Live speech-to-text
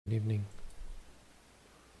Evening.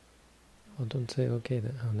 Oh, don't say okay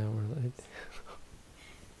then. Oh, now we're late.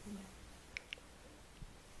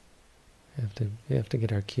 We have to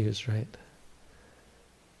get our cues right.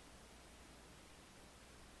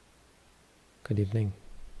 Good evening.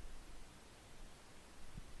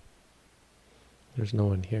 There's no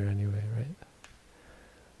one here anyway, right?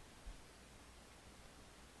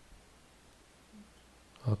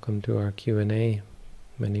 Welcome to our Q&A.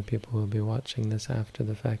 Many people will be watching this after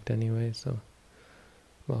the fact anyway, so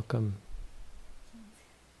welcome.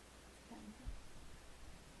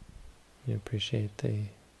 We appreciate the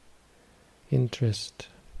interest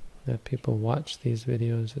that people watch these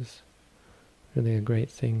videos. Is really a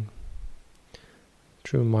great thing.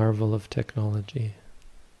 True marvel of technology.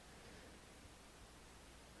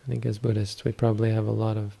 I think as Buddhists we probably have a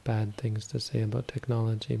lot of bad things to say about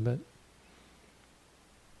technology, but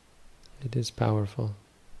it is powerful.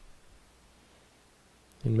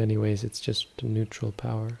 In many ways it's just a neutral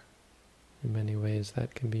power. In many ways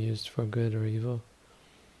that can be used for good or evil.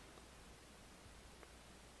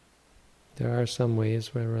 There are some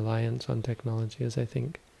ways where reliance on technology is, I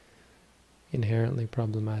think, inherently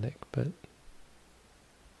problematic, but in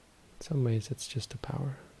some ways it's just a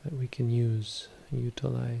power that we can use and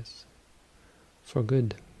utilize for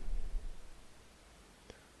good.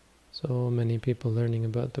 So many people learning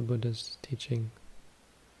about the Buddha's teaching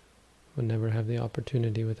would never have the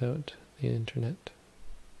opportunity without the internet.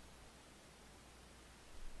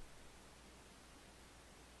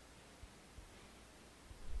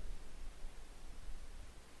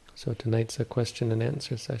 So tonight's a question and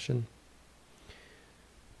answer session.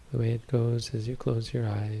 The way it goes is you close your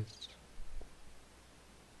eyes,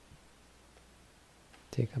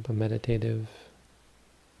 take up a meditative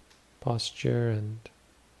posture and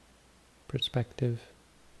perspective.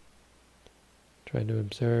 Try to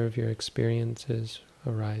observe your experiences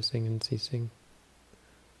arising and ceasing.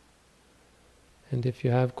 And if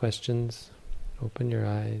you have questions, open your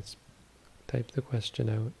eyes, type the question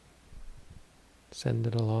out, send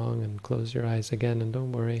it along, and close your eyes again, and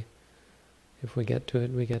don't worry. If we get to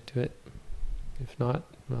it, we get to it. If not,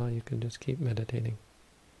 well, you can just keep meditating.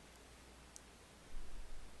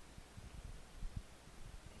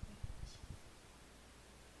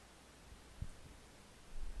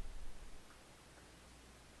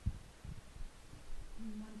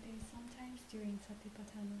 Monday, sometimes during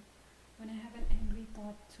Satipatthana, when I have an angry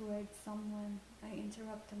thought towards someone, I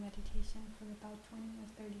interrupt the meditation for about 20 or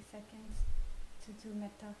 30 seconds to do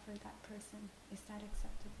metta for that person. Is that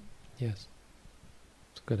acceptable? Yes,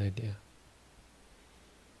 it's a good idea.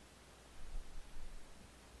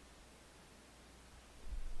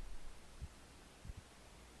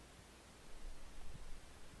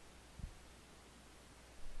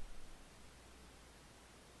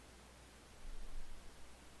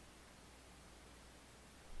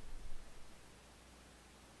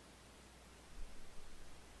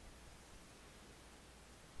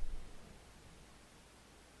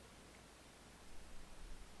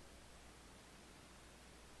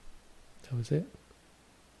 That was it?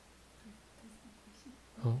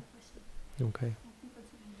 Oh, okay.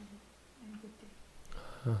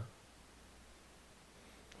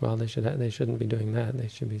 Well, they shouldn't be doing that. They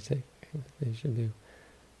should be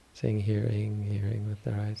saying hearing with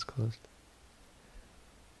their eyes closed.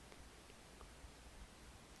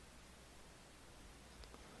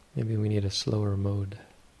 Maybe we need a slower mode.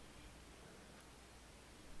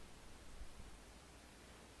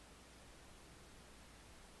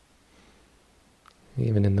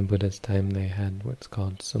 Even in the Buddha's time they had what's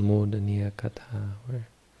called Samodaniya Katha, where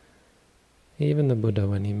even the Buddha,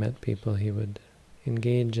 when he met people, he would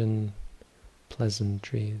engage in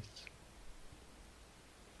pleasantries.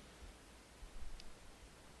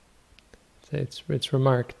 So it's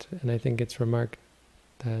remarked, and I think it's remarked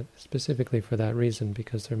that specifically for that reason,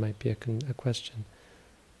 because there might be a question.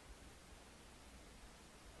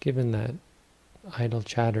 Given that idle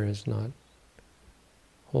chatter is not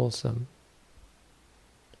wholesome,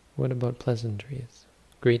 what about pleasantries?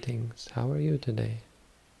 Greetings, how are you today?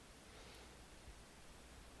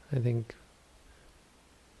 I think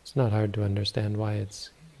it's not hard to understand why it's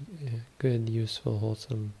good, useful,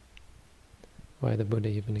 wholesome, why the Buddha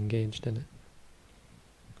even engaged in it.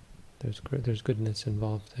 There's goodness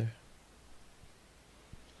involved there.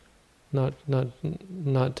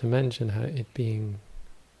 Not to mention how it being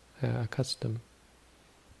a custom,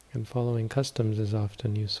 and following customs is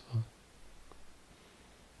often useful.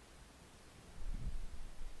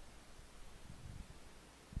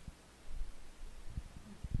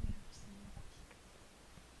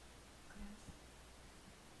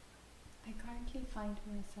 I currently find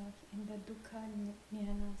myself in the dukkha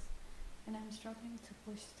nihanas struggling to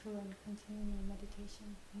push through and continue my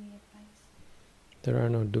meditation. Any advice? There are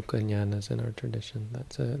no dukkha jnanas in our tradition.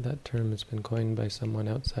 That term has been coined by someone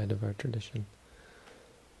outside of our tradition.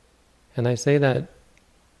 And I say that,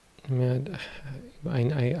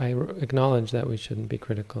 I acknowledge that we shouldn't be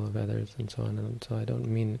critical of others and so on, and so I don't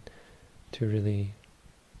mean to really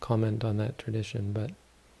comment on that tradition, but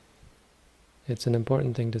it's an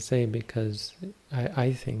important thing to say because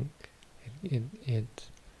I think it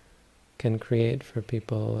can create for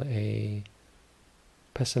people a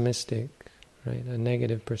pessimistic, right, a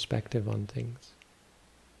negative perspective on things.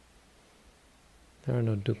 There are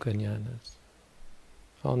no dukkha jnanas.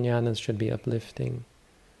 All jnanas should be uplifting,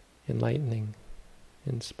 enlightening,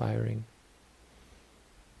 inspiring.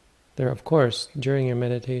 There, of course, during your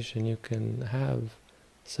meditation you can have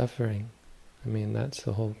suffering. I mean, that's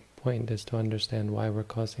the whole point, is to understand why we're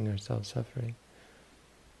causing ourselves suffering.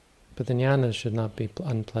 But the jnanas should not be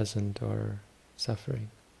unpleasant or suffering.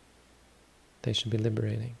 They should be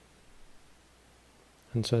liberating.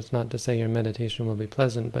 And so it's not to say your meditation will be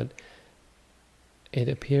pleasant, but it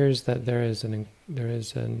appears that there is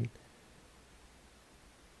an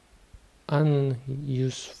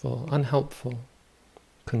unuseful, unhelpful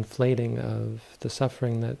conflating of the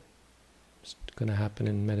suffering that's going to happen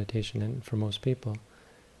in meditation and for most people,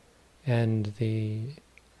 and the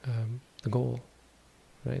goal,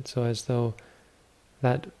 right? So as though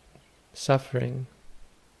that suffering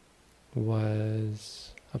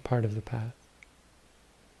was a part of the path,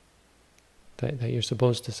 that you're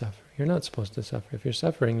supposed to suffer. You're not supposed to suffer. If you're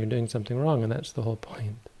suffering, you're doing something wrong, and that's the whole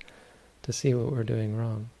point, to see what we're doing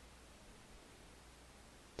wrong.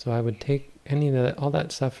 So I would take all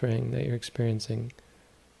that suffering that you're experiencing,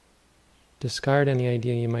 discard any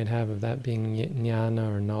idea you might have of that being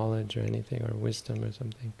jnana or knowledge or anything, or wisdom or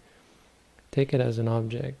something. Take it as an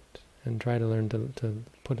object and try to learn to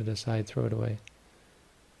put it aside, throw it away.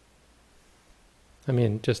 I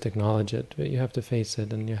mean, just acknowledge it, but you have to face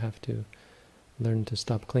it, and you have to learn to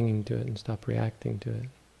stop clinging to it and stop reacting to it.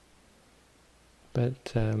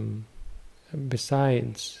 But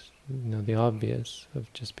besides, the obvious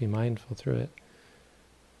of just be mindful through it,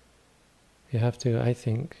 you have to, I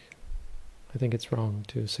think it's wrong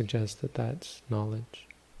to suggest that that's knowledge,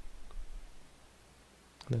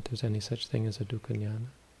 that there's any such thing as a dukkha jnana.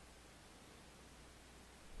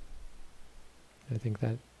 I think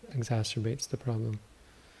that exacerbates the problem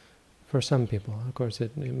for some people. Of course,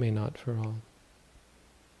 it may not for all,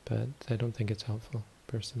 but I don't think it's helpful,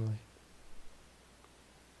 personally.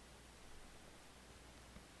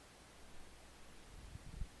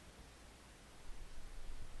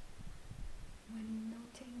 When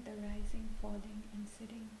noting the rising, falling, and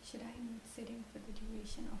sitting, should I note sitting for the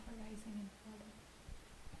duration of a rising and falling?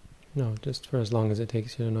 No, just for as long as it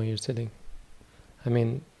takes you to know you're sitting. I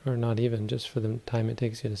mean, or not even, just for the time it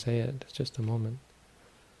takes you to say it. It's just a moment.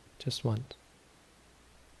 Just once.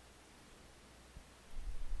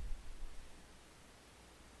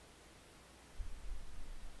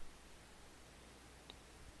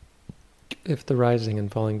 If the rising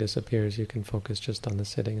and falling disappears, you can focus just on the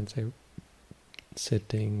sitting and say,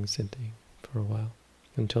 sitting, sitting, for a while,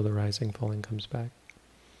 until the rising, falling comes back.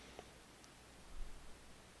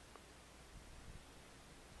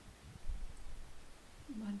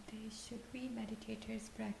 Bhante, should we meditators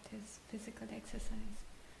practice physical exercise?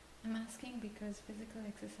 I'm asking because physical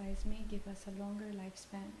exercise may give us a longer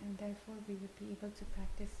lifespan, and therefore we would be able to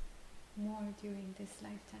practice more during this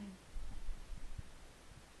lifetime.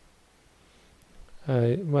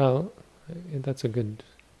 Well, that's a good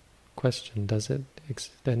question. Does it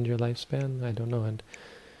extend your lifespan? I don't know. And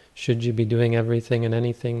should you be doing everything and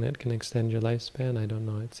anything that can extend your lifespan? I don't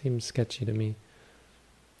know. It seems sketchy to me.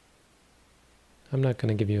 I'm not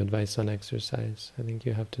going to give you advice on exercise. I think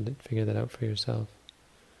you have to figure that out for yourself.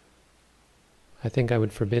 I think I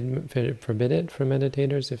would forbid it for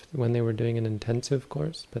meditators when they were doing an intensive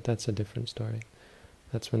course, but that's a different story.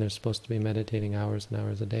 That's when they're supposed to be meditating hours and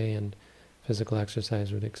hours a day, and physical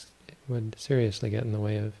exercise would seriously get in the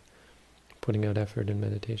way of putting out effort in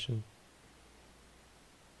meditation.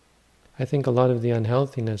 I think a lot of the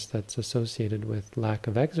unhealthiness that's associated with lack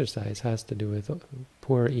of exercise has to do with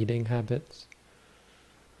poor eating habits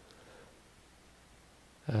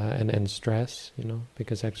and stress,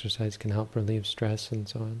 because exercise can help relieve stress and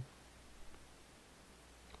so on.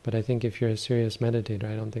 But I think if you're a serious meditator,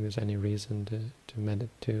 I don't think there's any reason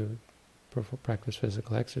to practice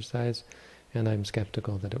physical exercise, and I'm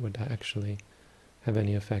skeptical that it would actually have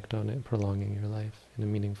any effect on it, prolonging your life in a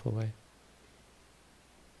meaningful way.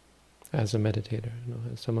 As a meditator,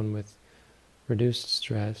 as someone with reduced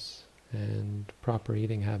stress and proper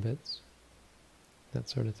eating habits, that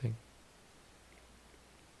sort of thing.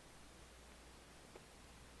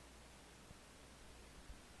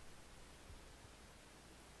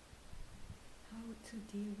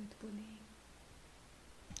 bullying?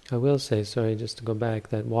 I will say, sorry, just to go back,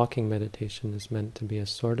 that walking meditation is meant to be a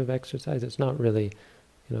sort of exercise. It's not really,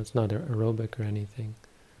 it's not aerobic or anything,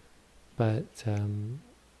 but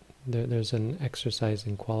there's an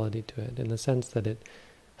exercising quality to it in the sense that it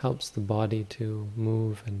helps the body to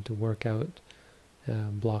move and to work out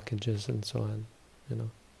blockages and so on.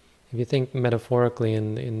 If you think metaphorically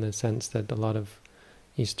in the sense that a lot of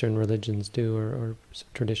Eastern religions do or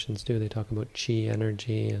traditions do, they talk about chi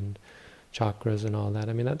energy and chakras and all that.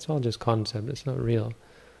 I mean, that's all just concept. It's not real.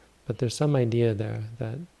 But there's some idea there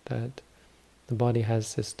that the body has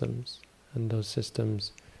systems, and those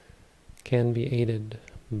systems can be aided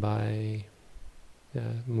by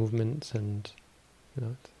movements, and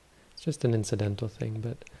it's just an incidental thing,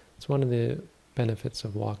 but it's one of the benefits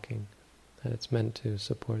of walking, that it's meant to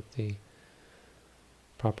support the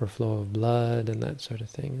proper flow of blood and that sort of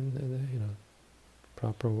thing, and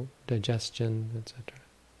proper digestion, etc.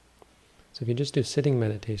 So if you just do sitting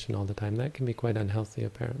meditation all the time, that can be quite unhealthy,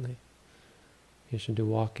 apparently. You should do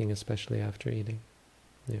walking, especially after eating.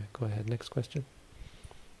 Yeah, go ahead. Next question.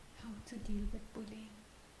 How to deal with bullying?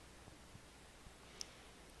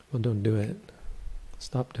 Well, don't do it.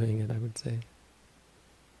 Stop doing it, I would say.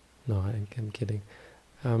 No, I'm kidding.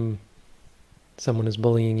 Someone is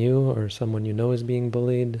bullying you, or someone you know is being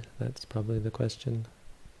bullied. That's probably the question.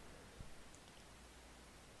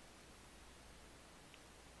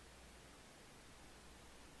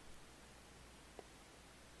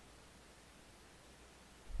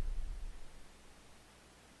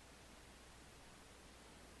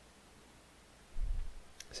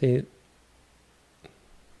 See,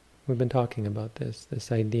 we've been talking about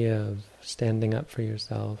this idea of standing up for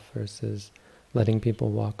yourself versus letting people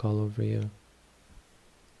walk all over you.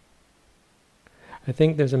 I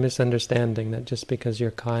think there's a misunderstanding that just because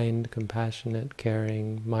you're kind, compassionate,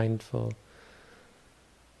 caring, mindful,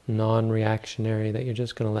 non-reactionary, that you're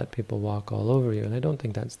just going to let people walk all over you, and I don't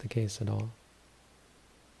think that's the case at all.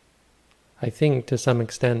 I think to some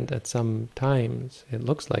extent, at some times, it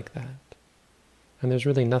looks like that. And there's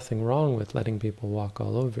really nothing wrong with letting people walk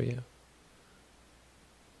all over you.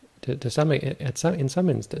 In some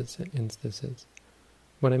instances.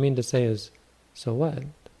 What I mean to say is, so what?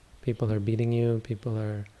 People are beating you, people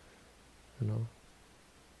are,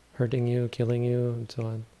 hurting you, killing you, and so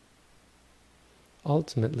on.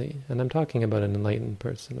 Ultimately, and I'm talking about an enlightened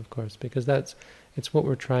person, of course, because it's what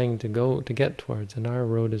we're trying to get towards, and our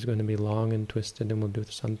road is going to be long and twisted, and we'll do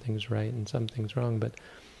some things right and some things wrong, but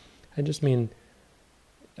I just mean,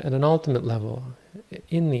 at an ultimate level,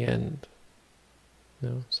 in the end,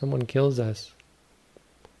 someone kills us.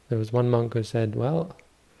 There was one monk who said, well,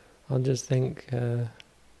 I'll just think, I've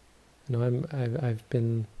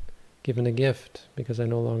been given a gift because I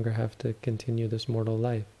no longer have to continue this mortal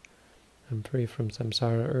life. I'm free from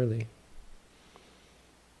samsara early.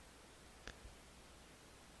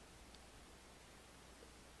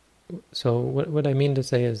 So what I mean to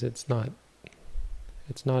say is it's not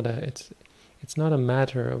a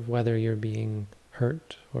matter of whether you're being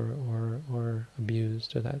hurt or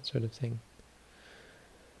abused or that sort of thing.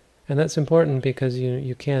 And that's important because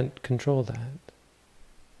you can't control that.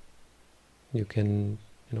 You can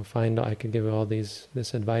I could give all this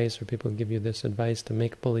advice, or people give you this advice to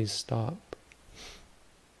make bullies stop.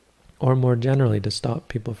 Or more generally, to stop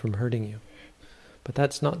people from hurting you. But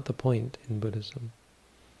that's not the point in Buddhism.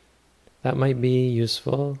 That might be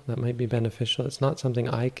useful, that might be beneficial. It's not something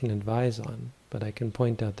I can advise on, but I can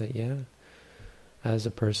point out that, as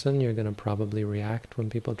a person, you're going to probably react when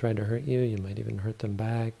people try to hurt you. You might even hurt them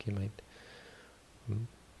back. You might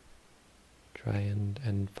try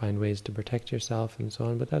and find ways to protect yourself and so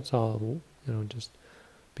on. But that's all, just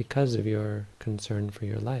because of your concern for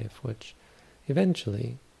your life, which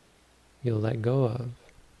eventually you'll let go of,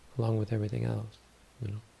 along with everything else,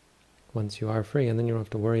 once you are free. And then you don't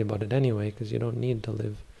have to worry about it anyway, because you don't need to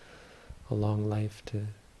live a long life to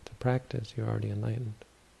practice. You're already enlightened.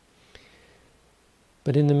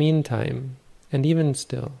 But in the meantime, and even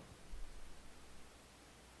still,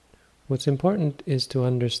 what's important is to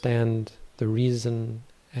understand the reason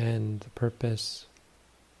and the purpose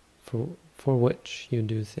for which you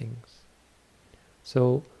do things.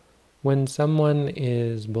 So when someone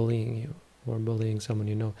is bullying you, or bullying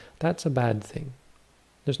someone that's a bad thing.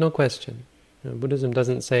 There's no question. Buddhism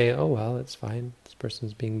doesn't say, oh well, it's fine, this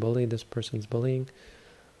person's being bullied, this person's bullying.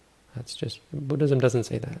 Buddhism doesn't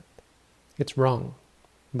say that. It's wrong.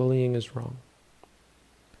 Bullying is wrong.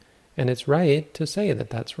 And it's right to say that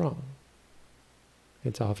that's wrong.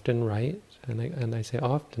 It's often right, and I say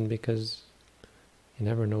often because you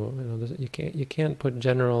never know. You can't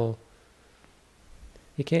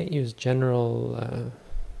use general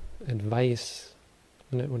advice.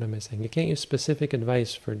 What am I saying? You can't use specific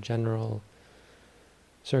advice for general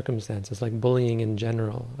circumstances, like bullying in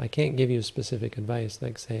general. I can't give you specific advice,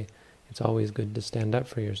 like say, it's always good to stand up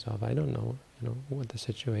for yourself. I don't know, what the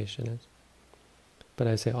situation is. But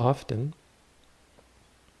I say often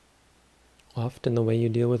the way you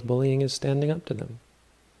deal with bullying is standing up to them.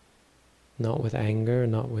 Not with anger,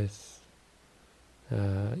 not with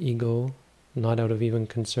ego, not out of even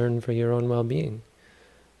concern for your own well-being.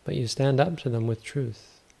 But you stand up to them with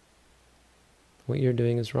truth. What you're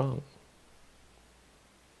doing is wrong.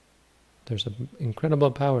 There's an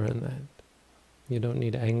incredible power in that. You don't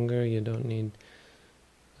need anger, you don't need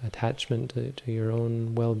attachment to your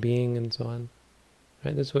own well-being and so on.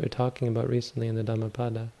 Right? That's what we're talking about recently in the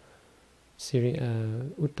Dhammapada.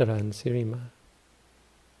 Uttara and Sirima.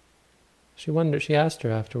 She asked her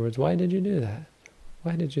afterwards, why did you do that?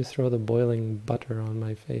 Why did you throw the boiling butter on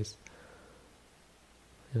my face?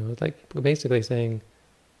 It's like basically saying,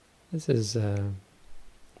 that was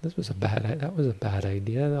a bad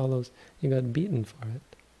idea. All those, you got beaten for it.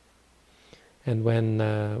 And when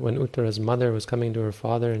Uttara's mother was coming to her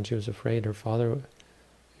father, and she was afraid her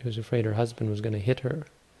husband was going to hit her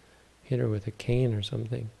with a cane or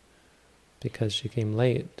something, because she came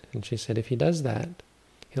late. And she said, if he does that,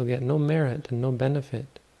 he'll get no merit and no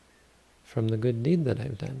benefit from the good deed that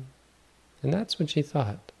I've done. And that's what she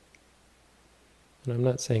thought. And I'm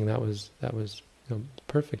not saying that was the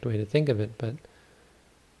perfect way to think of it, but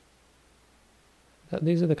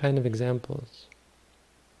these are the kind of examples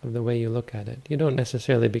of the way you look at it. You don't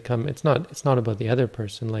necessarily become, it's not about the other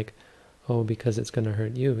person, like, oh, because it's going to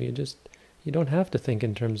hurt you. You don't have to think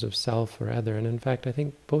in terms of self or other. And in fact, I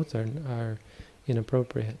think both are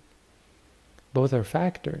inappropriate. Both are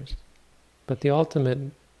factors. But the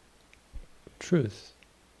ultimate truth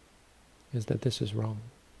is that this is wrong.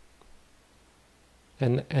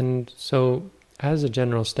 And so, as a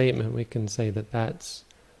general statement, we can say that that's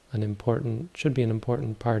should be an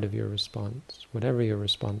important part of your response, whatever your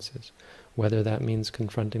response is. Whether that means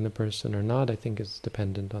confronting the person or not, I think is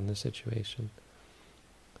dependent on the situation.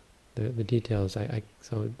 The details,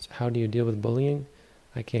 so how do you deal with bullying?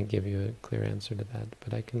 I can't give you a clear answer to that,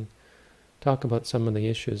 but I can talk about some of the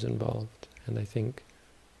issues involved, and I think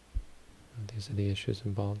these are the issues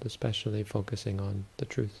involved, especially focusing on the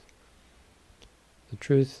truth. The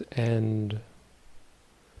truth and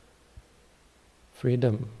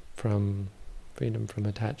freedom from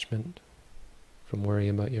attachment, from worry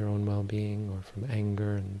about your own well-being, or from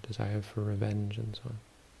anger and desire for revenge and so on.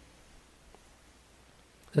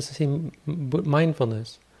 As I see,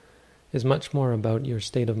 mindfulness is much more about your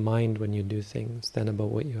state of mind when you do things than about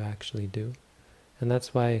what you actually do. And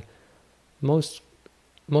that's why most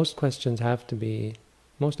questions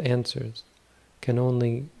most answers can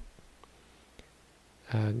only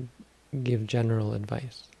give general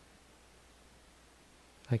advice.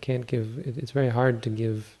 It's very hard to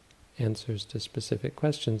give answers to specific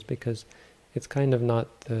questions because it's kind of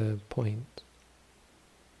not the point.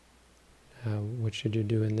 What should you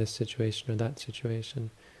do in this situation or that situation?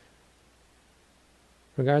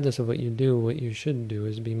 Regardless of what you do, what you should do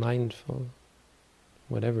is be mindful,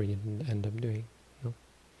 whatever you end up doing.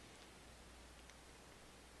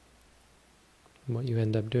 And what you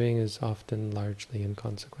end up doing is often largely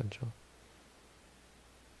inconsequential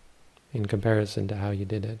in comparison to how you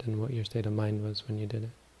did it and what your state of mind was when you did it.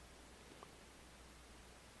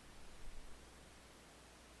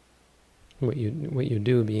 What you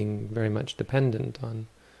do being very much dependent on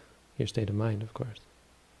your state of mind, of course.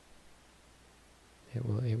 It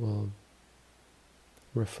will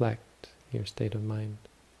reflect your state of mind,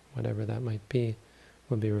 whatever that might be,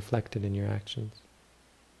 will be reflected in your actions.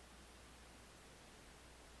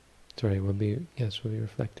 Will be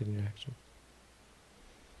reflected in your actions.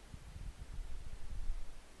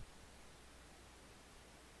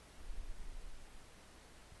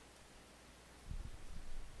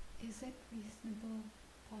 Is it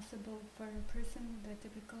possible for a person with a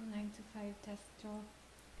typical 9-to-5 desk job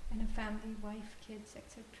and a family, wife, kids,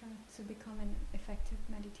 etc., to become an effective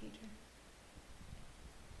meditator?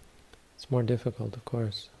 It's more difficult, of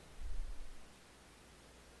course.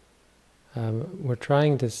 We're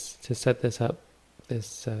trying to set this up,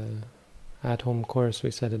 this at-home course.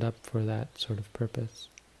 We set it up for that sort of purpose,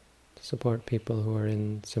 to support people who are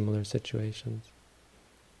in similar situations.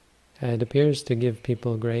 It appears to give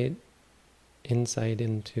people great insight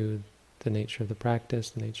into the nature of the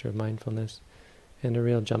practice, the nature of mindfulness, and a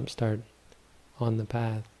real jump start on the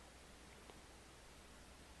path.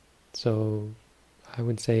 So I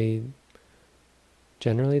would say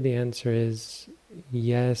generally the answer is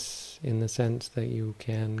yes, in the sense that you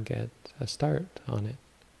can get a start on it.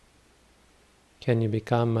 Can you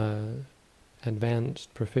become a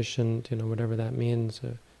advanced, proficient, whatever that means,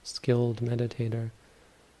 a skilled meditator?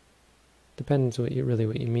 Depends what you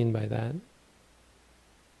mean by that.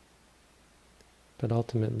 But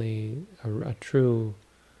ultimately, a true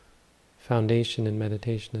foundation in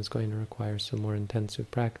meditation is going to require some more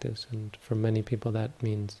intensive practice, and for many people that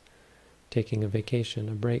means taking a vacation,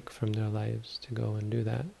 a break from their lives to go and do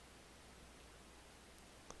that.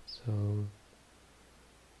 So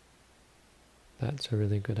that's a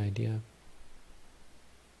really good idea.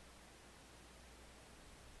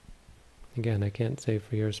 Again, I can't say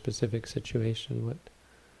for your specific situation what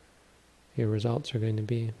your results are going to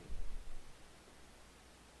be.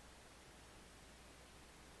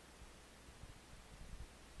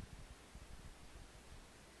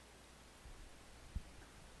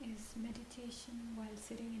 Is meditation while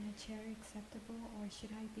sitting in a chair acceptable, or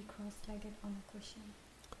should I be cross-legged on a cushion?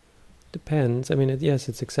 Depends. I mean, yes,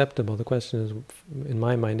 it's acceptable. The question is, in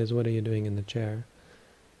my mind, is what are you doing in the chair?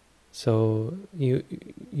 So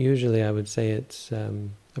usually I would say it's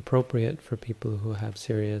appropriate for people who have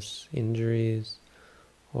serious injuries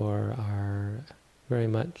or are very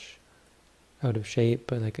much out of shape,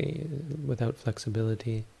 without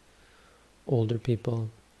flexibility, older people.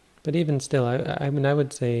 But even still, I mean, I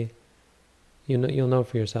would say, you'll know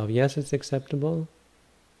for yourself. Yes, it's acceptable,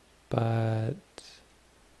 but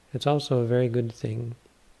it's also a very good thing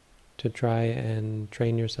to try and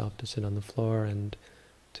train yourself to sit on the floor and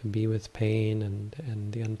to be with pain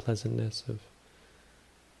and the unpleasantness of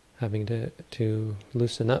having to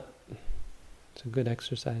loosen up. It's a good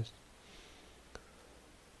exercise.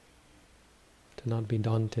 To not be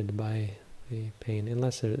daunted by the pain,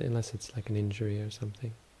 unless it's like an injury or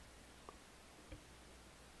something.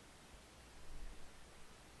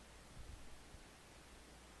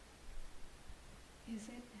 Is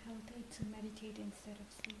it healthy to meditate instead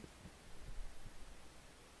of sleep?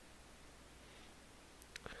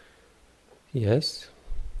 Yes,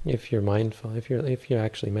 if you're mindful, if you're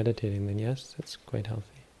actually meditating, then yes, it's quite healthy.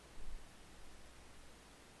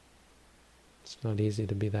 It's not easy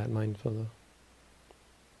to be that mindful, though.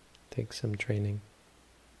 It takes some training.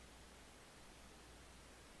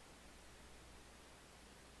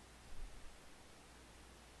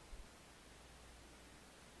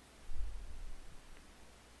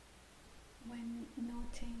 When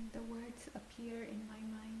noting, the words appear in my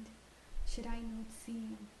mind. Should I note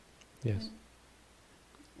seeing? Yes.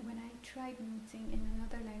 When I tried noting in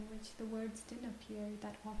another language, the words didn't appear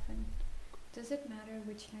that often. Does it matter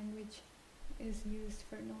which language is used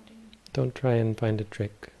for noting? Don't try and find a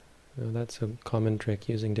trick. That's a common trick,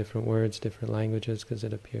 using different words, different languages, because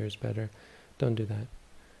it appears better. Don't do that.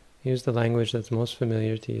 Use the language that's most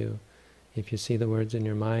familiar to you. If you see the words in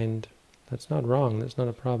your mind, that's not wrong, that's not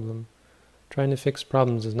a problem. Trying to fix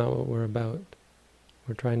problems is not what we're about.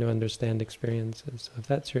 We're trying to understand experiences. So if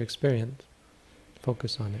that's your experience,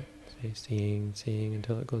 focus on it. Say seeing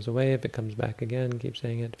until it goes away. If it comes back again, keep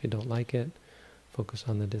saying it. If you don't like it, focus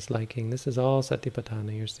on the disliking. This is all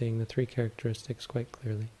Satipatthana. You're seeing the three characteristics quite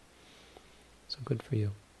clearly. So good for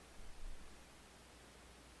you.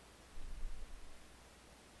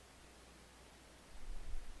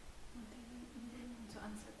 To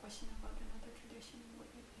answer a question about another tradition, what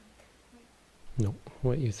you think, right? No,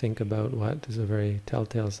 what you think about what is a very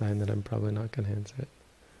telltale sign that I'm probably not going to answer it.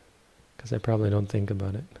 Because I probably don't think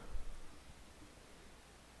about it.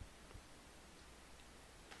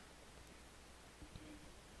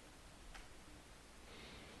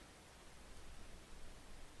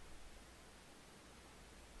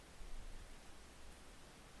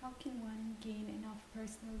 How can one gain enough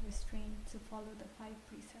personal restraint to follow the 5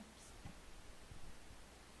 precepts?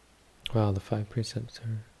 Well, the 5 precepts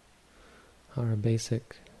are a basis.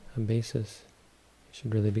 You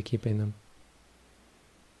should really be keeping them.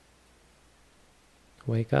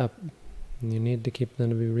 Wake up. You need to keep them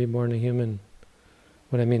to be reborn a human.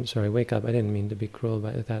 Wake up. I didn't mean to be cruel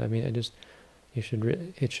by that. I mean, it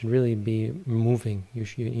should really be moving.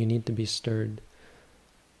 You need to be stirred.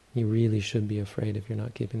 You really should be afraid if you're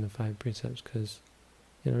not keeping the 5 precepts, because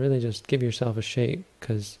really just give yourself a shake,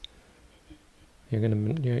 because you're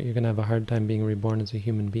gonna have a hard time being reborn as a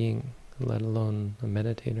human being, let alone a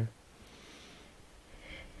meditator.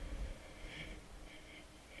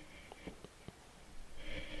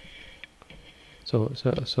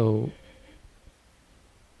 So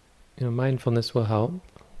mindfulness will help.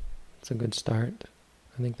 It's a good start.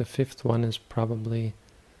 I think the 5th one is probably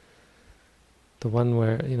the one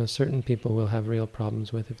where certain people will have real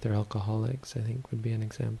problems with if they're alcoholics. I think would be an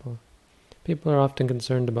example. People are often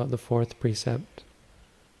concerned about the 4th precept,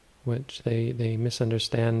 which they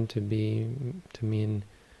misunderstand to mean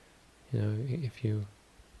If you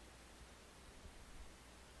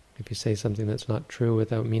say something that's not true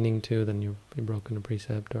without meaning to, then you've broken a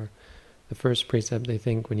precept. Or the first precept, they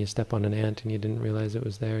think when you step on an ant and you didn't realize it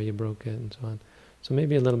was there, you broke it, and so on. So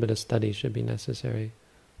maybe a little bit of study should be necessary.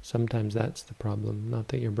 Sometimes that's the problem. Not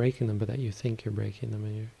that you're breaking them, but that you think you're breaking them,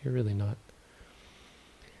 and you're really not.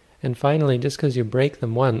 And finally, just because you break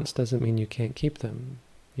them once doesn't mean you can't keep them.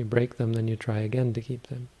 You break them, then you try again to keep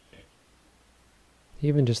them.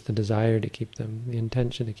 Even just the desire to keep them, the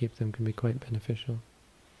intention to keep them can be quite beneficial.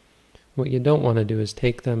 What you don't want to do is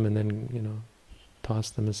take them and then, toss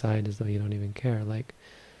them aside as though you don't even care. Like,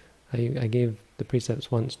 I gave the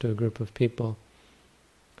precepts once to a group of people.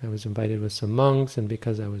 I was invited with some monks, and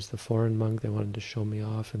because I was the foreign monk, they wanted to show me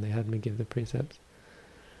off, and they had me give the precepts.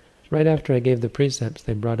 Right after I gave the precepts,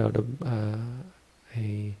 they brought out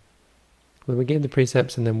well, we gave the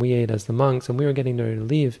precepts, and then we ate as the monks, and we were getting ready to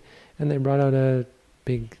leave, and they brought out a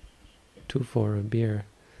big tufor of beer,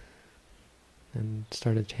 and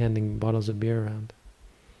started handing bottles of beer around.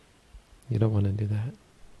 You don't want to do that.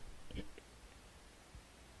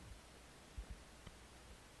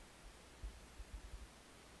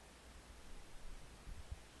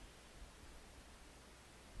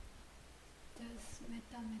 Does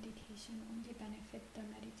metta meditation only benefit the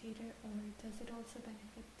meditator, or does it also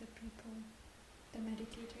benefit the people the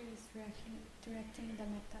meditator is directing the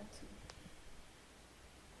metta to,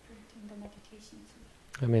 directing the meditation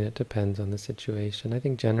to? I mean, it depends on the situation. I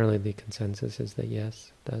think generally the consensus is that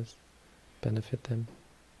yes, it does benefit them.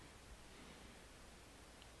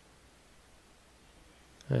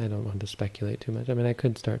 I don't want to speculate too much. I mean, I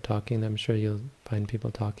could start talking. I'm sure you'll find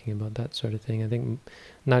people talking about that sort of thing. I think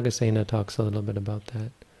Nagasena talks a little bit about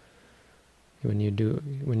that.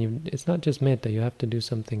 It's not just metta, you have to do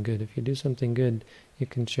something good. If you do something good, you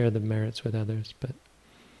can share the merits with others, but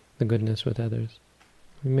the goodness with others.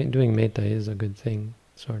 Doing metta is a good thing,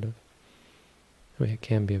 sort of. I mean, it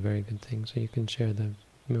can be a very good thing, so you can share the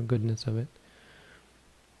goodness of it.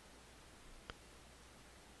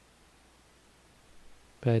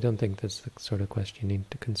 But I don't think that's the sort of question you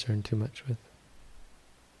need to concern too much with.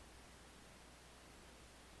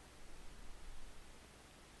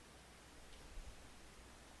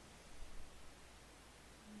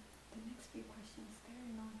 The next few questions,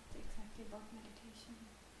 they're not exactly about meditation,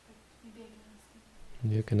 but maybe I can ask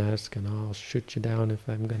them. You can ask and I'll shoot you down if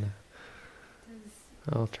I'm gonna.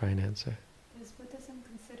 I'll try and answer. Does Buddhism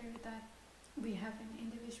consider that we have an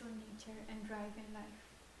individual nature and drive in life?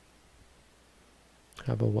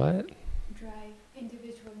 Have a what? Drive,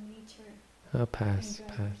 individual nature. I'll pass, and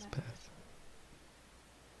drive pass, in life. pass.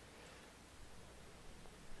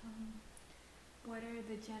 What are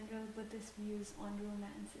the general Buddhist views on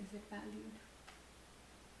romance? Is it valued?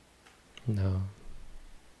 No.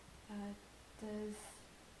 Does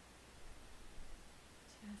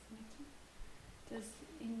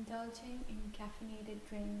indulging in caffeinated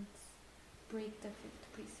drinks break the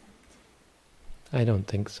fifth precept? I don't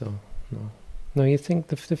think so, no. No, you think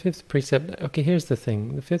the fifth precept... Okay, here's the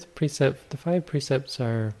thing. The fifth precept, the 5 precepts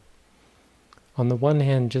are, on the one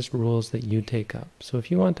hand, just rules that you take up. So if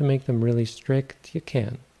you want to make them really strict, you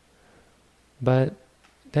can. But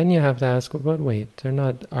then you have to ask, but wait, they're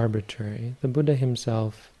not arbitrary. The Buddha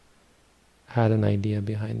himself had an idea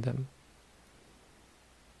behind them.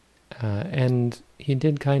 And he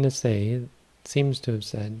did kind of say, seems to have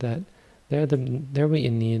said, that they're what you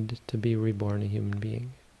need to be reborn a human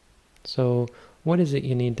being. So, what is it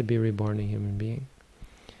you need to be reborn a human being?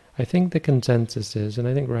 I think the consensus is, and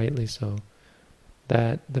I think rightly so,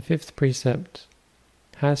 that the 5th precept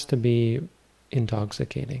has to be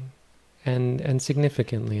intoxicating, and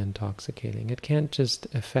significantly intoxicating. It can't just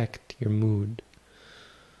affect your mood.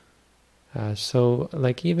 So,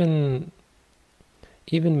 like even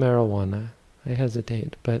marijuana, I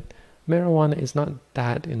hesitate, but marijuana is not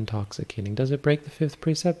that intoxicating. Does it break the 5th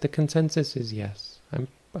precept? The consensus is yes.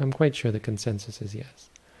 I'm quite sure the consensus is yes.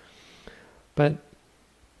 But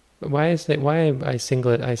why I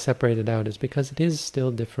separate it out is because it is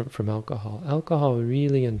still different from alcohol. Alcohol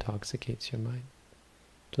really intoxicates your mind.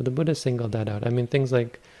 So the Buddha singled that out. I mean, things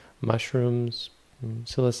like mushrooms,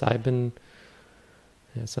 psilocybin.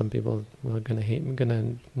 Yeah, some people are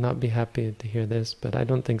gonna not be happy to hear this, but I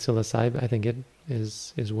don't think psilocybin. I think it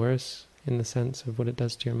is worse in the sense of what it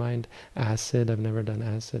does to your mind. Acid. I've never done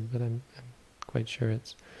acid, but I'm quite sure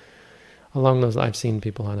it's along those. I've seen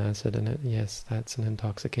people on acid, and yes, that's an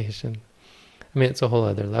intoxication. I mean, it's a whole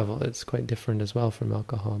other level. It's quite different as well from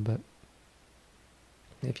alcohol. But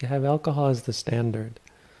if you have alcohol as the standard,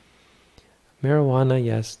 marijuana,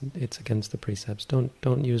 yes, it's against the precepts. Don't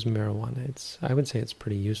use marijuana. I would say it's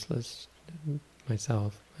pretty useless.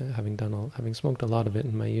 myself, having smoked a lot of it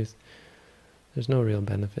in my youth. There's no real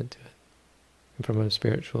benefit to it. And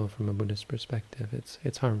from a Buddhist perspective,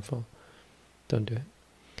 it's harmful. Don't do it.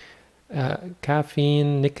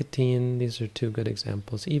 Caffeine, nicotine, these are two good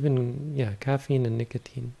examples. Caffeine and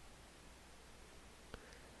nicotine.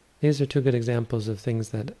 These are two good examples of things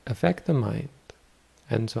that affect the mind.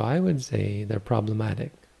 And so I would say they're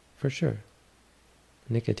problematic, for sure.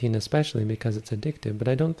 Nicotine especially because it's addictive, but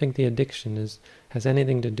I don't think the addiction has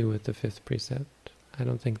anything to do with the fifth precept. I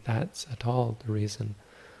don't think that's at all the reason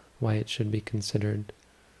why it should be considered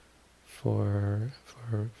for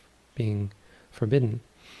being forbidden.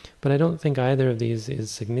 But I don't think either of these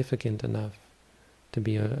is significant enough to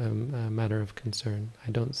be a matter of concern.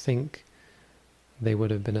 I don't think they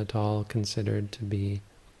would have been at all considered to be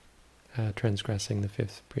transgressing the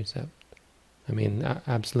fifth precept. I mean,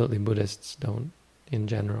 absolutely Buddhists don't, in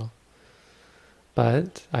general.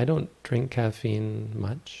 But I don't drink caffeine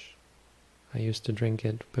much. I used to drink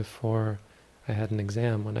it before I had an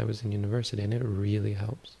exam when I was in university, and it really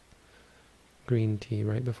helps. Green tea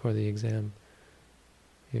right before the exam.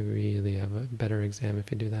 You really have a better exam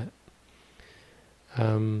if you do that.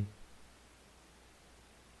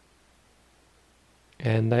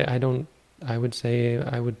 And I would say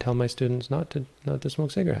I would tell my students not to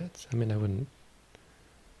smoke cigarettes. I mean, I wouldn't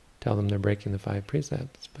tell them they're breaking the 5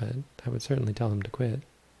 precepts, but I would certainly tell them to quit.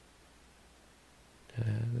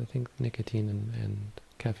 I think nicotine and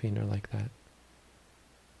caffeine are like that.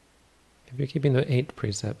 If you're keeping the 8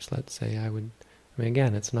 precepts, let's say,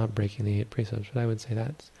 again, it's not breaking the 8 precepts, but I would say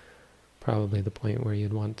that's probably the point where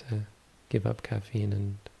you'd want to give up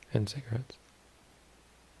caffeine and cigarettes.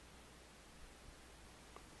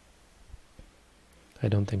 I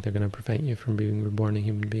don't think they're going to prevent you from being reborn a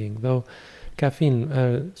human being, though nicotine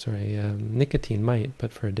might,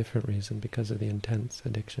 but for a different reason, because of the intense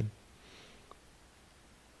addiction.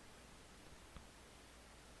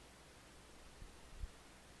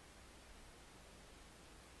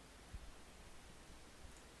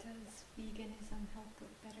 Does veganism help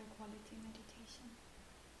with better quality meditation?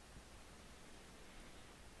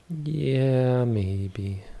 Yeah,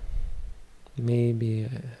 maybe. Maybe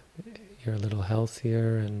you're a little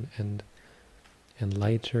healthier and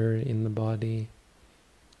lighter in the body.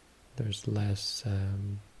 There's less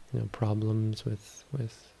problems with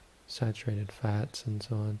saturated fats and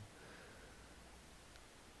so on.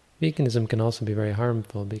 Veganism can also be very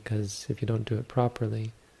harmful because if you don't do it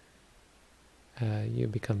properly, you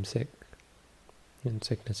become sick. And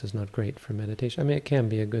sickness is not great for meditation. I mean, it can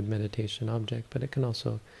be a good meditation object, but it can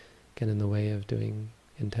also get in the way of doing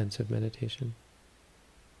intensive meditation.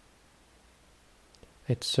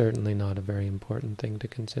 It's certainly not a very important thing to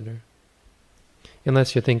consider.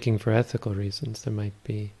 Unless you're thinking for ethical reasons, there might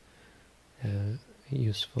be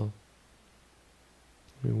useful.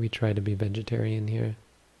 I mean, we try to be vegetarian here.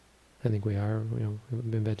 I think we are.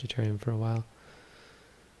 We've been vegetarian for a while.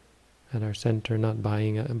 At our center, not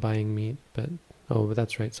buying meat, but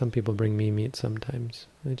that's right. Some people bring me meat sometimes.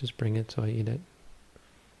 I just bring it, so I eat it.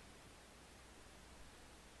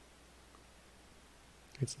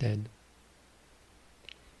 It's dead.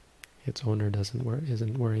 Its owner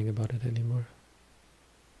isn't worrying about it anymore.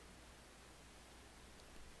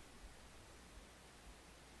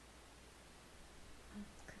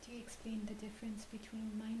 Could you explain the difference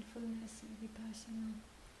between mindfulness and vipassana,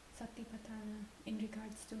 satipatthana, in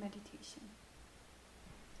regards to meditation?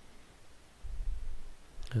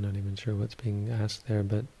 I'm not even sure what's being asked there,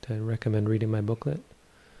 but I recommend reading my booklet.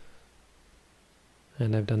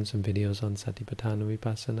 And I've done some videos on Satipatthana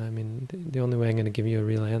Vipassana. I mean, the only way I'm going to give you a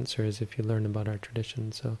real answer is if you learn about our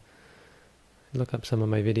tradition. So look up some of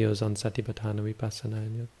my videos on Satipatthana Vipassana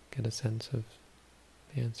and you'll get a sense of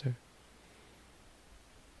the answer.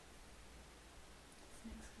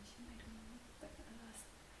 Next question, I don't know, but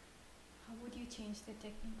how would you change the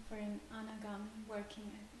technique for an anagami working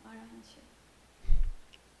at Arahantship?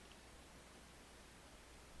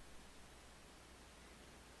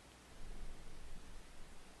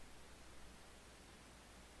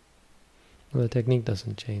 Well, the technique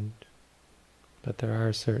doesn't change, but there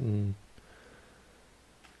are certain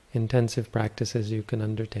intensive practices you can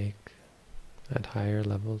undertake at higher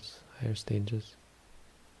levels, higher stages.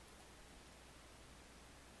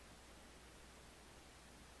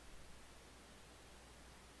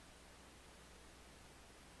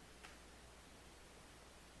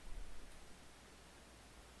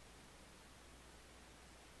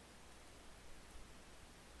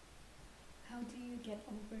 How do you get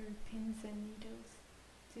over pins and needles?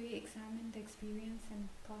 Do you examine the experience and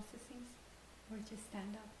processes, or just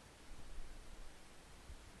stand up?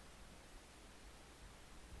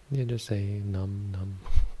 You just say num, num.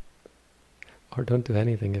 Or don't do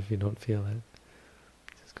anything if you don't feel it.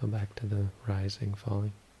 Just go back to the rising,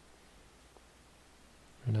 falling.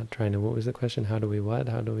 We're not trying to, what was the question? How do we what?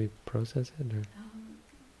 How do we process it or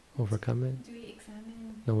overcome it? Do we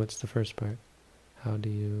examine? No, what's the first part? How do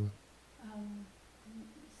you... So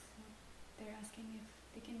they're asking if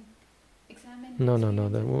they can examine. No.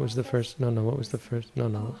 experience What was the process, first? No. What was the first? No.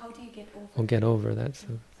 Oh, how do you get over? Oh, get over. That's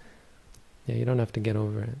the... Yeah, you don't have to get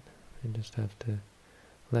over it. You just have to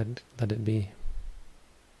let it be.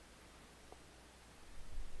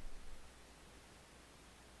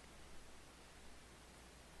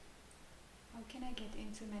 How can I get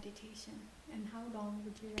into meditation, and how long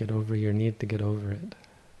would you Get recommend? over your need to get over it.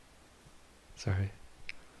 Sorry.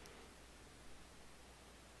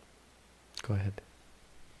 Go ahead.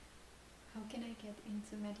 How can I get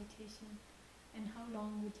into meditation, and how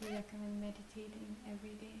long would you recommend meditating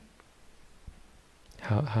every day?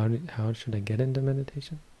 How should I get into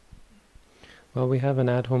meditation? Well, we have an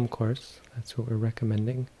at-home course. That's what we're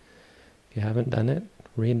recommending. If you haven't done it,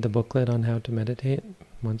 read the booklet on how to meditate.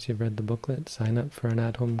 Once you've read the booklet, sign up for an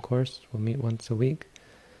at-home course. We'll meet once a week,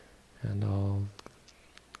 and I'll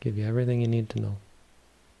give you everything you need to know.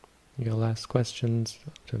 You'll ask questions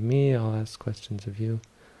of me, I'll ask questions of you,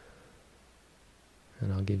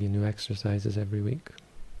 and I'll give you new exercises every week.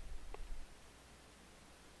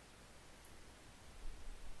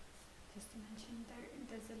 Just to mention,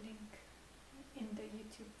 there's a link in the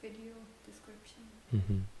YouTube video description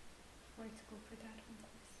Mm-hmm. where to go for that home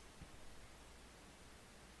course.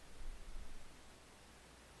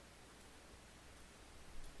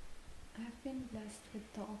 I've been blessed with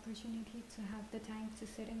the opportunity to have the time to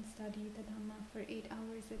sit and study the Dhamma for 8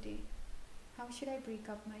 hours a day. How should I break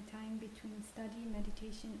up my time between study,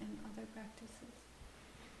 meditation, and other practices?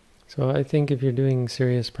 So I think if you're doing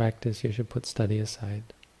serious practice, you should put study aside.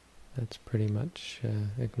 That's pretty much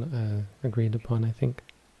agreed upon, I think.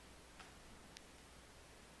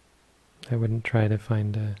 I wouldn't try to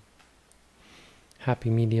find a happy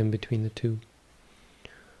medium between the two.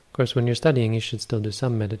 Of course, when you're studying, you should still do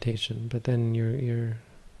some meditation, but then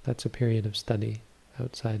that's a period of study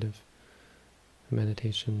outside of a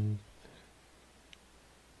meditation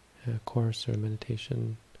course or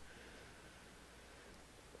meditation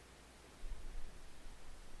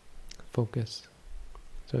focus.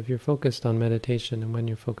 So if you're focused on meditation, and when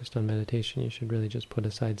you're focused on meditation, you should really just put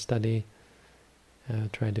aside study,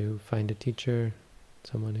 try to find a teacher,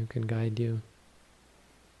 someone who can guide you,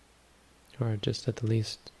 or just at the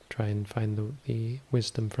least try and find the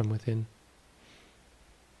wisdom from within.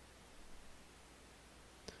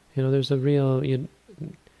 You know, I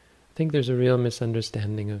think there's a real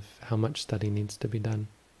misunderstanding of how much study needs to be done.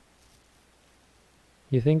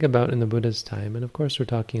 You think about in the Buddha's time, and of course we're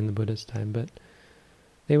talking in the Buddha's time, but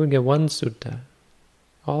they would get one sutta.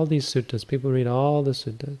 All these suttas, people read all the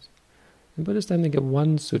suttas. In Buddha's time they get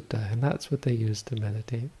one sutta, and that's what they use to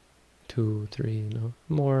meditate. 2, 3,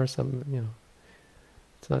 more, some,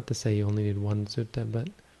 It's not to say you only need one sutta, but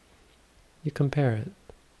you compare it.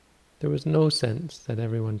 There was no sense that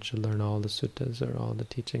everyone should learn all the suttas or all the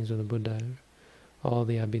teachings of the Buddha, or all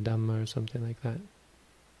the Abhidhamma or something like that.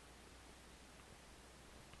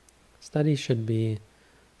 Study should be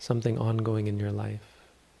something ongoing in your life.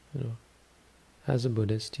 As a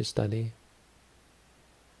Buddhist, you study.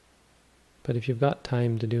 But if you've got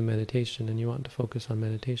time to do meditation and you want to focus on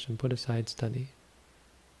meditation, put aside study.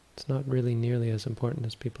 It's not really nearly as important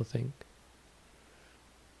as people think.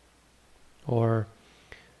 Or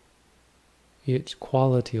it's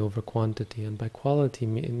quality over quantity, and by quality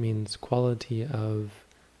it means quality of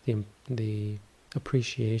the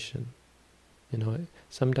appreciation.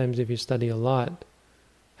 Sometimes if you study a lot,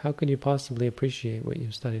 how could you possibly appreciate what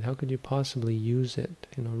you've studied? How could you possibly use it,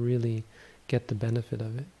 really get the benefit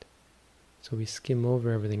of it? So we skim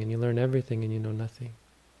over everything, and you learn everything and you know nothing.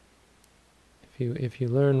 If you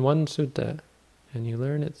learn one sutta, and you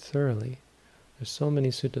learn it thoroughly, there's so many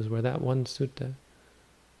suttas where that one sutta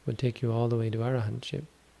would take you all the way to arahantship,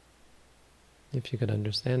 if you could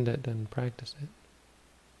understand it and practice it.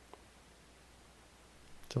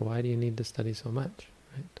 So why do you need to study so much,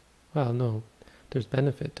 right? Well, no, there's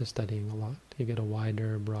benefit to studying a lot. You get a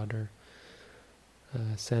wider, broader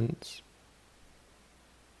sense.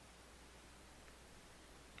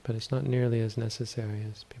 But it's not nearly as necessary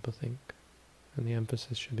as people think, and the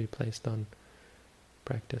emphasis should be placed on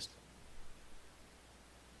practice.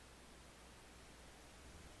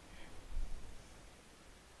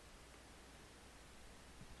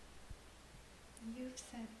 You've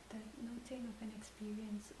said that noting of an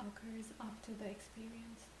experience occurs after the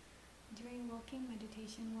experience. During walking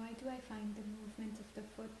meditation, why do I find the movement of the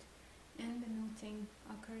foot and the noting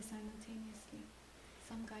occur simultaneously?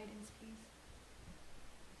 Some guidance, please.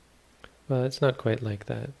 Well, it's not quite like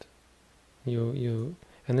that. And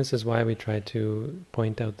this is why we try to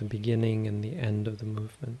point out the beginning and the end of the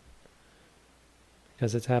movement,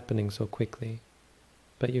 because it's happening so quickly.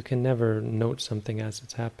 But you can never note something as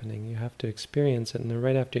it's happening. You have to experience it, and then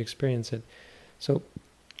right after you experience it, so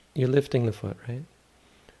you're lifting the foot, right?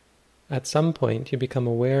 At some point, you become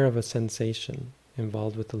aware of a sensation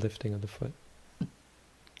involved with the lifting of the foot.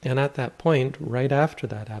 And at that point, right after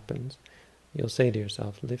that happens, you'll say to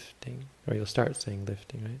yourself, lifting, or you'll start saying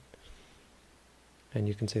lifting, right? And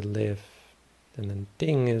you can say lift, and then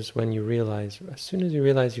ding is when you realize, as soon as you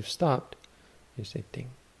realize you've stopped, you say ding.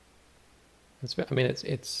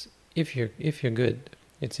 It's if you're good,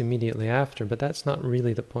 it's immediately after, but that's not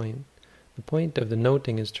really the point. The point of the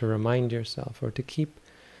noting is to remind yourself, or to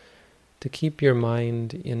keep your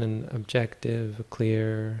mind in an objective,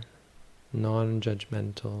 clear,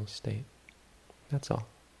 non-judgmental state. That's all.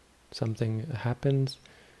 Something happens,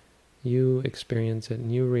 you experience it,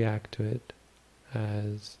 and you react to it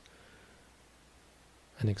as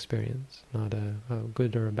an experience, not a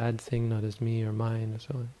good or a bad thing, not as me or mine, and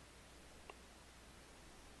so on.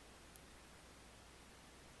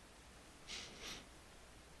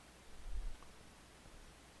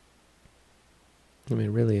 I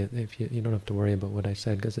mean, really, if you don't have to worry about what I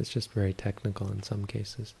said, because it's just very technical in some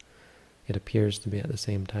cases. It appears to be at the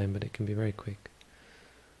same time, but it can be very quick.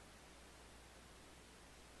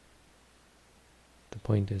 The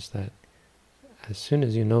point is that as soon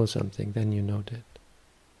as you know something, then you note it.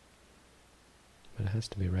 But it has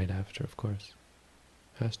to be right after, of course.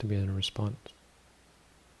 It has to be in a response.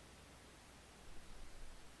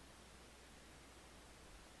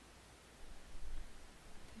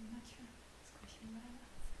 I'm not sure this question, but I'll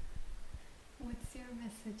ask. What's your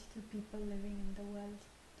message to people living in the world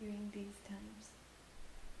during these times?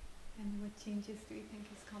 And what changes do you think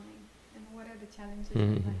is coming? And what are the challenges we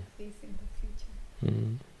might face in the future?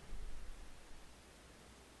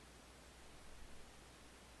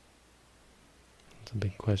 That's a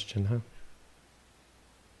big question, huh?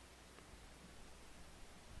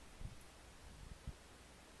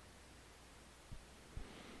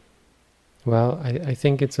 Well, I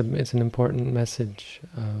think it's an important message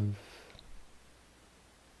of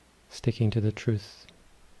sticking to the truth,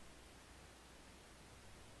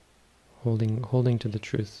 holding to the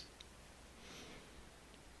truth,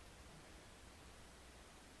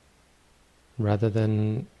 rather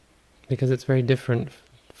than, because it's very different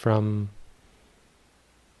from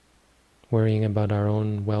worrying about our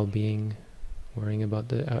own well-being, worrying about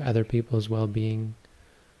the other people's well-being,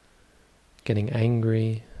 getting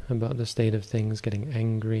angry about the state of things, getting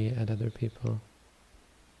angry at other people.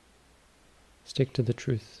 Stick to the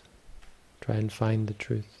truth. Try and find the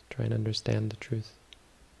truth. Try and understand the truth.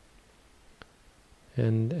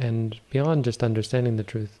 And beyond just understanding the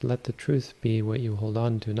truth, let the truth be what you hold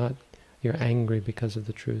on to, not you're angry because of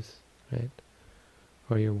the truth, right?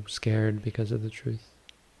 Or you're scared because of the truth.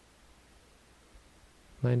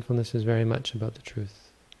 Mindfulness is very much about the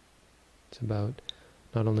truth. It's about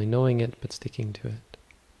not only knowing it, but sticking to it.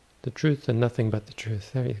 The truth and nothing but the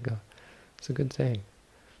truth. There you go. It's a good saying.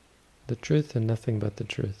 The truth and nothing but the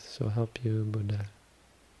truth. So help you, Buddha.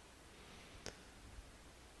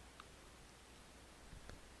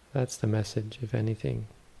 That's the message, if anything.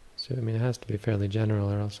 So, I mean, it has to be fairly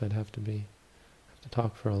general, or else I'd have to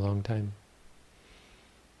talk for a long time.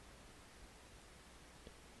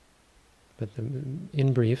 But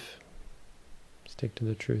in brief, stick to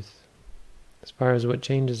the truth. As far as what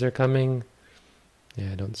changes are coming,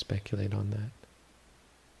 I don't speculate on that.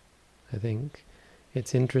 I think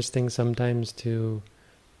it's interesting sometimes to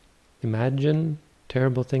imagine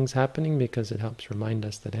terrible things happening because it helps remind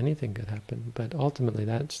us that anything could happen. But ultimately,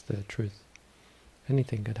 that's the truth.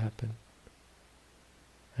 Anything could happen.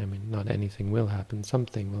 I mean, not anything will happen.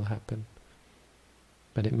 Something will happen.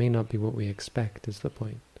 But it may not be what we expect, is the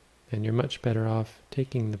point. And you're much better off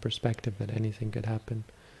taking the perspective that anything could happen.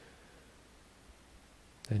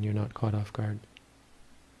 Then you're not caught off guard.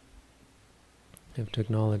 You have to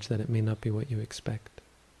acknowledge that it may not be what you expect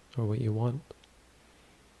or what you want.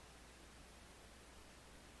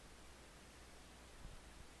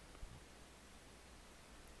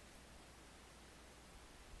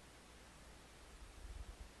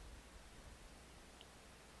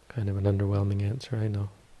 Kind of an underwhelming answer, I know.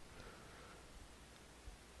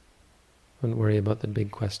 Wouldn't worry about the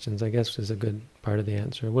big questions, I guess, is a good part of the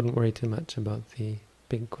answer. I wouldn't worry too much about the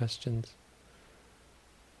big questions.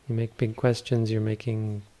 You make big questions, you're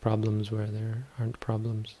making problems where there aren't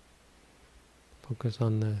problems. Focus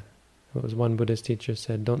on what was one Buddhist teacher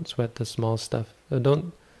said, don't sweat the small stuff.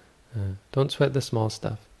 Don't sweat the small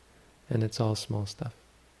stuff, and it's all small stuff.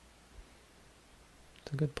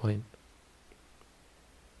 It's a good point.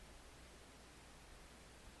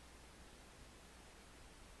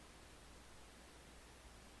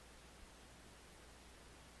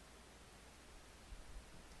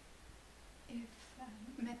 If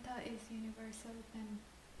metta is universal, then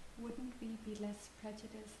wouldn't we be less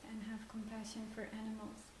prejudiced and have compassion for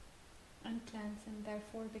animals and plants and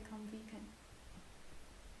therefore become vegan?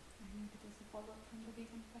 Maybe there's a follow-up from the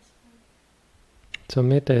vegan question. So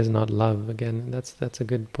metta is not love. Again, that's a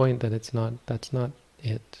good point, that it's not. That's not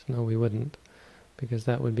it. No, we wouldn't, because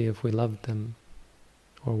that would be if we loved them,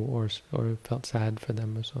 or felt sad for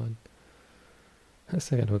them, or so on. That's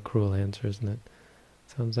kind of a cruel answer, isn't it?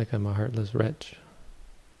 Sounds like I'm a heartless wretch.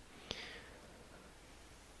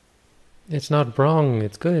 It's not wrong.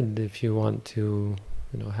 It's good if you want to,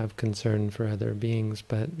 have concern for other beings.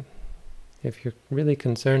 But if you're really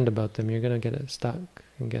concerned about them, you're going to get stuck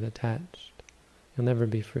and get attached. You'll never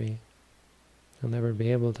be free. You'll never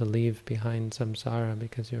be able to leave behind samsara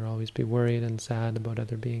because you'll always be worried and sad about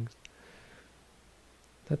other beings.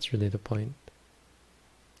 That's really the point.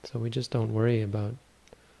 So we just don't worry about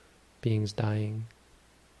beings dying,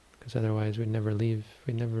 because otherwise we'd never leave.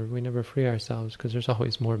 We never free ourselves, because there's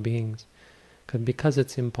always more beings. Because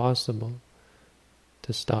it's impossible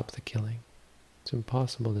to stop the killing. It's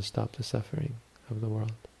impossible to stop the suffering of the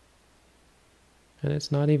world. And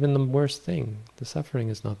it's not even the worst thing. The suffering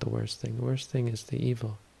is not the worst thing. The worst thing is the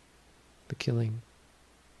evil, the killing.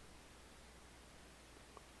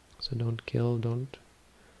 So don't kill, don't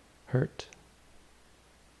hurt.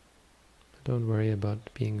 Don't worry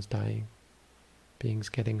about beings dying, beings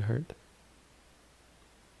getting hurt.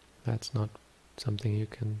 That's not something you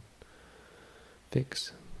can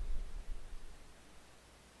fix.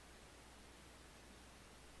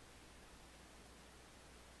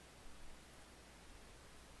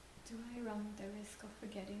 Do I run the risk of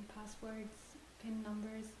forgetting passwords, PIN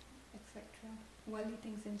numbers, etc., worldly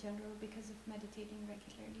things in general because of meditating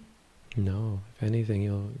regularly? No, if anything,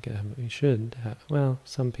 you should have, well,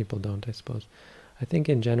 some people don't, I suppose. I think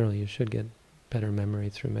in general you should get better memory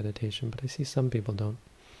through meditation, but I see some people don't.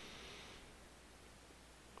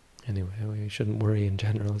 Anyway, you shouldn't worry in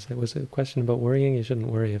general. Was it a question about worrying? You shouldn't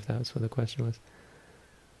worry, if that's what the question was.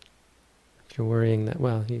 If you're worrying that,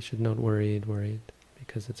 well, you should not worried,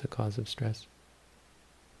 because it's a cause of stress.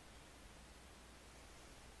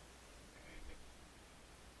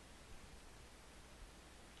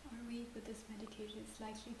 Are we Buddhist meditators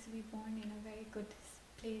likely to be born in a very good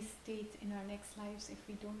state in our next lives if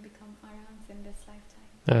we don't become arahants in this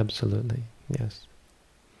lifetime? Absolutely, yes.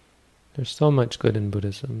 There's so much good in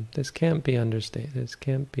Buddhism. This can't be understated. This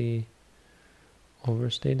can't be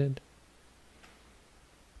overstated.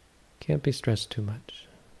 Can't be stressed too much.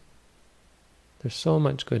 There's so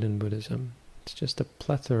much good in Buddhism. It's just a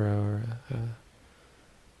plethora, or a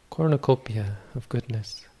cornucopia of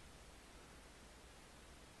goodness.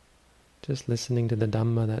 Just listening to the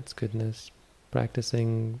Dhamma, that's goodness.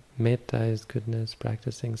 Practicing metta is goodness.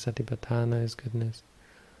 Practicing satipatthana is goodness.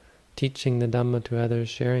 Teaching the Dhamma to others,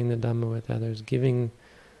 sharing the Dhamma with others, giving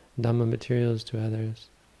Dhamma materials to others,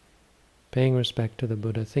 paying respect to the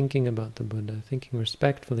Buddha, thinking about the Buddha, thinking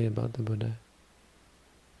respectfully about the Buddha,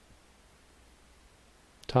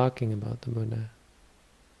 talking about the Buddha,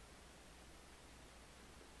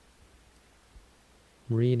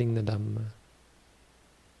 reading the Dhamma,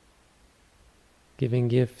 giving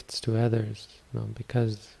gifts to others,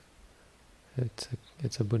 because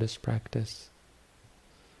it's a Buddhist practice.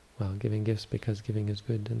 Well, giving gifts because giving is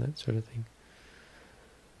good, and that sort of thing.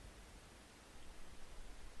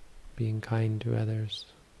 Being kind to others,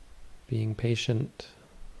 being patient,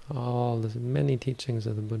 all the many teachings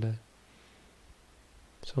of the Buddha.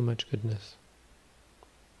 So much goodness.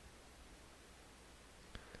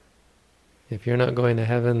 If you're not going to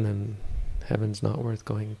heaven, then heaven's not worth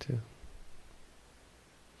going to.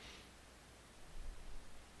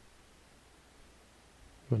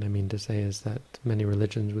 What I mean to say is that many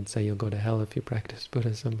religions would say you'll go to hell if you practice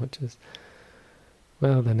Buddhism, which is,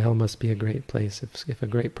 well, then hell must be a great place. If a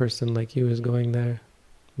great person like you is going there,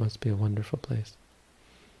 it must be a wonderful place.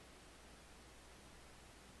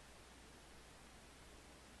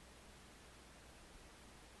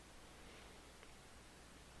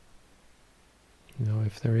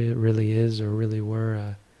 If there really is or really were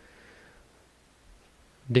a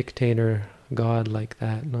dictator God like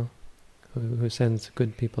that, who sends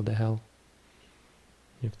good people to hell.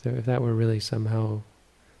 If that were really somehow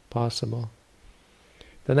possible,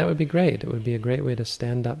 then that would be great. It would be a great way to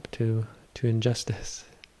stand up to to injustice.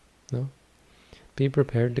 No? Be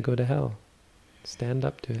prepared to go to hell. Stand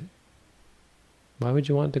up to it. Why would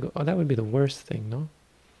you want to go? Oh, that would be the worst thing, no?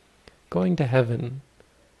 Going to heaven,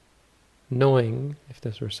 knowing, if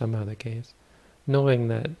this were somehow the case, knowing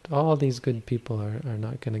that all these good people are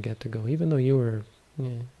not going to get to go, even though you were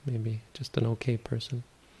maybe just an okay person.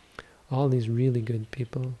 All these really good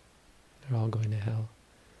people, they're all going to hell.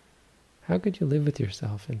 How could you live with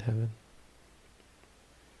yourself in heaven?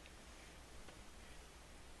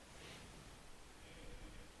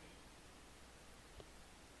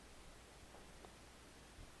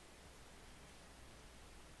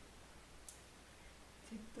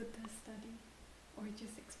 Did Buddha study or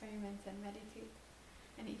just experiment and meditate?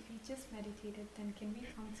 And if he just meditated, then can we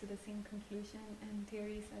come to the same conclusion and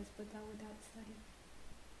theories as Buddha without study?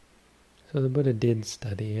 So the Buddha did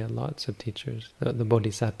study. He had lots of teachers. The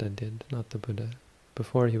Bodhisattva did, not the Buddha.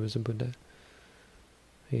 Before he was a Buddha.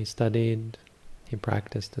 He studied, he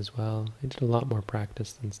practiced as well. He did a lot more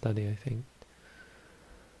practice than study, I think.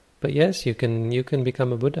 But yes, you can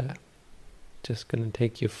become a Buddha. Just going to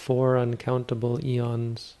take you 4 uncountable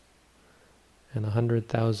eons and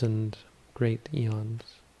 100,000 great eons.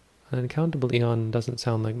 An uncountable eon doesn't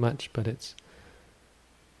sound like much, but it's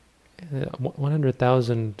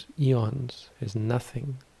 100,000 eons is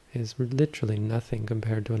nothing, is literally nothing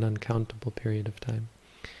compared to an uncountable period of time.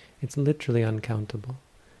 It's literally uncountable.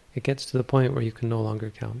 It gets to the point where you can no longer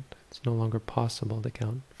count. It's no longer possible to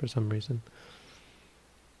count for some reason.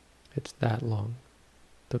 It's that long.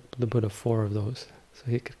 The Buddha 4 of those. So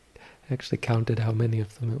he actually counted how many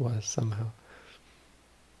of them it was somehow.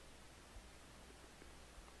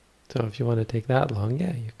 So if you want to take that long,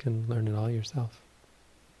 yeah, you can learn it all yourself.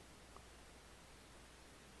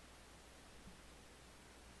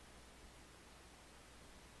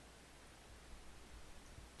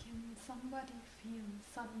 Can somebody feel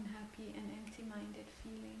sudden happy and empty-minded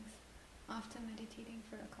feelings after meditating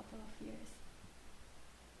for a couple of years?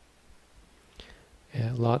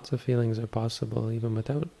 Yeah, lots of feelings are possible even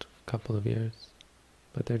without a couple of years.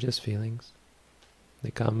 But they're just feelings.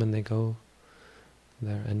 They come and they go.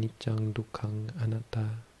 They're anicca, dukkhang, anatta.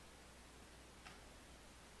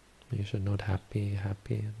 You should note happy,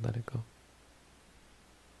 and let it go.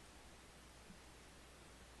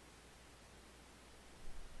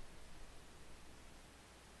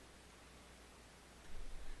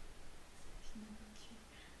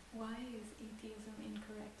 Why is atheism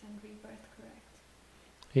incorrect and rebirth correct?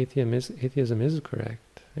 Atheism is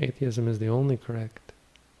correct. Atheism is the only correct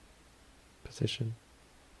position.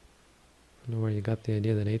 I don't know where you got the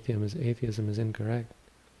idea that atheism is incorrect.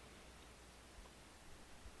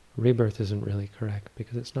 Rebirth isn't really correct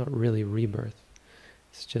because it's not really rebirth.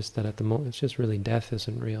 It's just that at the moment, it's just really death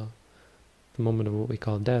isn't real. The moment of what we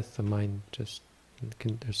call death, the mind just,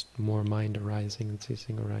 there's more mind arising and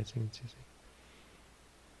ceasing, arising and ceasing.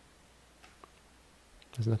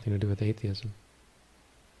 It has nothing to do with atheism.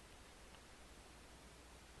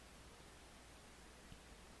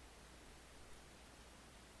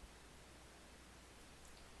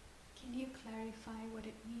 Can you clarify what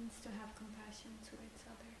it means to have compassion towards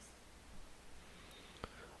others?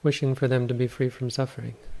 Wishing for them to be free from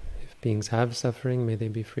suffering. If beings have suffering, may they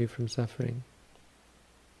be free from suffering.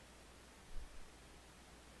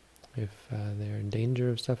 If they're in danger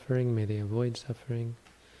of suffering, may they avoid suffering.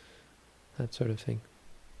 That sort of thing.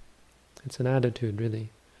 It's an attitude, really.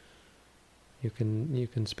 You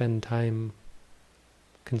can spend time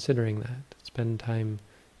considering that. Spend time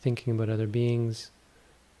thinking about other beings,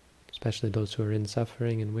 especially those who are in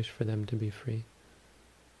suffering, and wish for them to be free.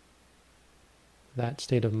 That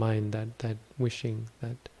state of mind, that wishing,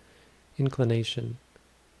 that inclination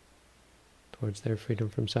towards their freedom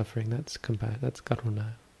from suffering, that's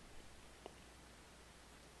karuna.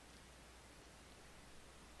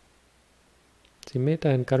 See, metta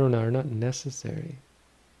and karuna are not necessary.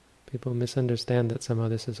 People misunderstand that somehow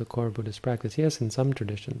this is a core Buddhist practice. Yes, in some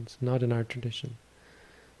traditions, not in our tradition.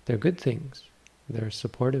 They're good things. They're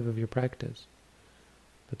supportive of your practice,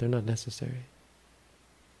 but they're not necessary.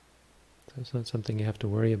 So it's not something you have to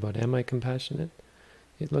worry about. Am I compassionate?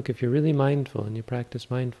 Look, if you're really mindful and you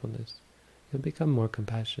practice mindfulness, you'll become more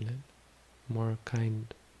compassionate, more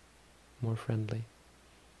kind, more friendly,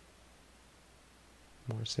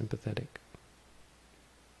 more sympathetic.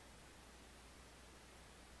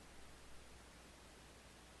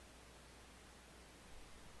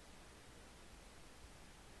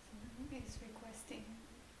 Is requesting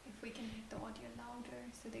if we can make the audio louder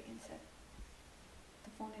so they can set the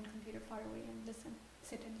phone and computer far away and listen,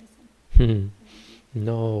 sit and listen.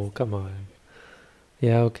 No, come on.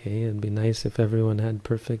 Yeah, okay, it'd be nice if everyone had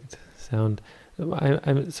perfect sound.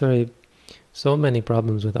 I'm sorry, So many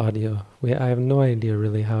problems with audio. I have no idea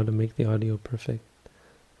really how to make the audio perfect.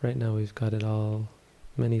 Right now we've got it all,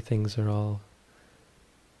 many things are all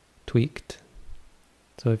tweaked.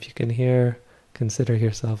 So if you can hear, consider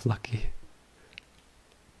yourself lucky.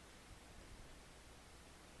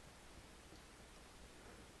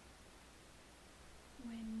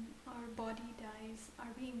 When our body dies,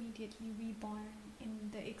 are we immediately reborn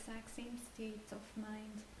in the exact same state of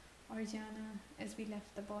mind or jhana as we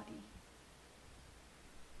left the body?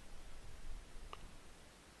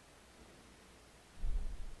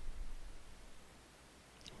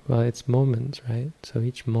 Well, it's moments, right? So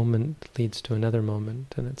each moment leads to another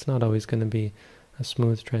moment, and it's not always going to be a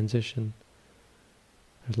smooth transition.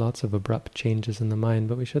 There's lots of abrupt changes in the mind,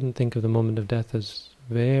 but we shouldn't think of the moment of death as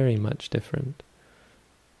very much different.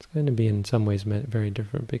 It's going to be in some ways very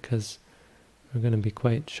different because we're going to be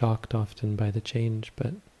quite shocked often by the change,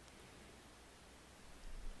 but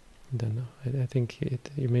I don't know. I think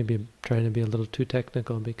you may be trying to be a little too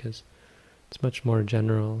technical because it's much more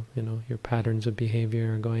general. Your patterns of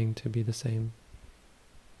behavior are going to be the same.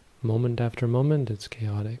 Moment after moment, it's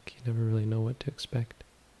chaotic. You never really know what to expect.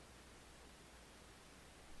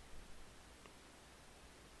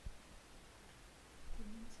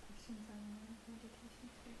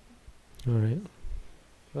 All right.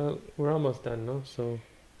 Well, we're almost done, no? So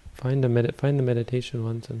find the meditation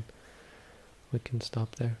ones, and we can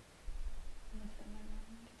stop there.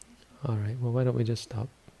 All right. Well, why don't we just stop?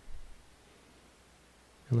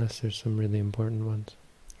 Unless there's some really important ones.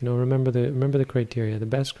 Remember the criteria. The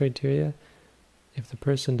best criteria, if the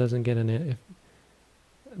person doesn't get an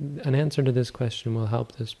answer to this question will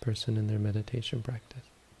help this person in their meditation practice.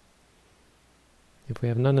 If we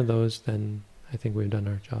have none of those, then I think we've done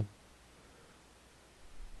our job.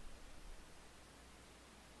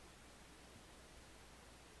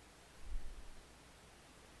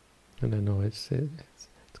 And I know it's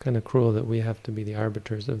kind of cruel that we have to be the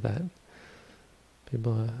arbiters of that.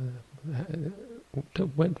 People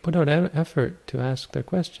put out effort to ask their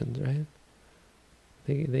questions, right?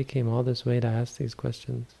 They came all this way to ask these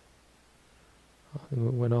questions.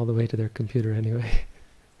 Went all the way to their computer anyway.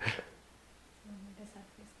 I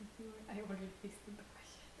already pasted the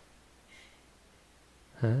question.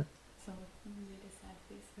 Huh? So you made a sad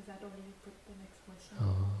face because I'd already put the next question.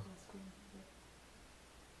 Oh.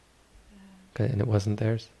 Okay, and it wasn't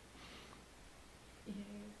theirs? Yeah, it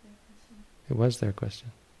was their question. It was their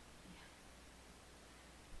question?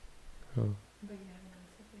 Yeah. Oh. But you haven't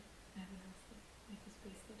answered it. I haven't asked it. I just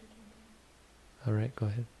pasted it on there. All right, go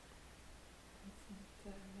ahead. It's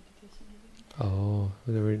not meditation again. Oh,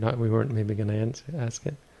 we weren't maybe going to ask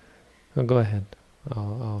it? Oh, go ahead.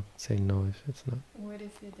 I'll say no if it's not. What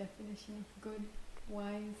is your definition of good?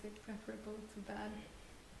 Why is it preferable to bad?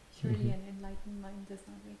 Surely an enlightened mind does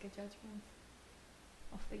not make a judgment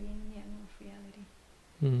of the yin-yang of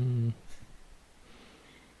reality.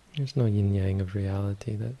 There's no yin-yang of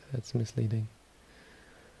reality. That's misleading.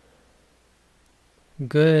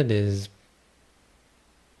 Good is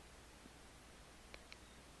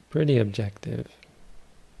pretty objective.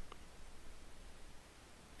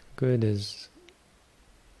 Good is...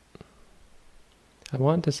 I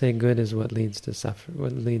want to say good is what leads to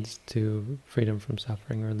what leads to freedom from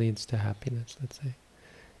suffering, or leads to happiness, let's say.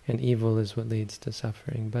 And evil is what leads to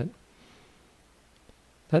suffering. But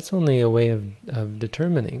that's only a way of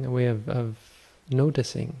determining, a way of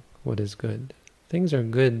noticing what is good. Things are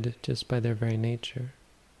good just by their very nature.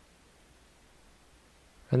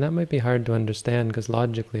 And that might be hard to understand because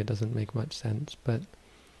logically it doesn't make much sense, but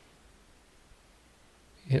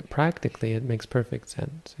practically it makes perfect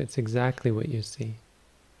sense. It's exactly what you see.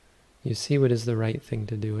 You see what is the right thing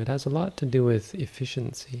to do. It has a lot to do with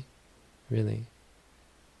efficiency, really.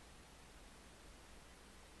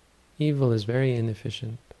 Evil is very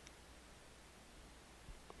inefficient.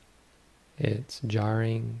 It's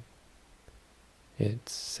jarring,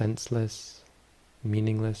 it's senseless,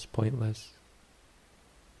 meaningless, pointless.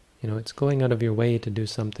 It's going out of your way to do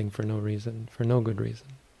something for no reason, for no good reason,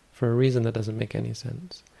 for a reason that doesn't make any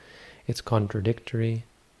sense. It's contradictory.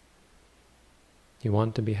 You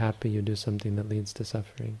want to be happy, you do something that leads to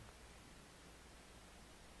suffering.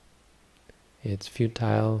 It's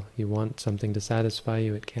futile. You want something to satisfy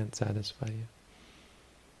you, it can't satisfy you.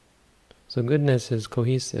 So goodness is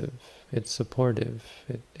cohesive, it's supportive,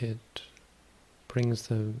 it brings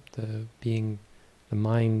the being, the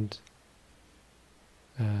mind,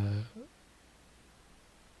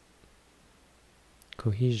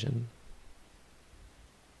 cohesion,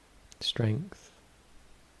 strength,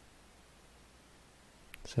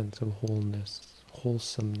 sense of wholeness,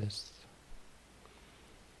 wholesomeness.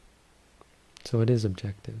 So it is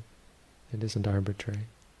objective. It isn't arbitrary.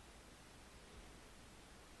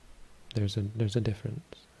 There's a difference.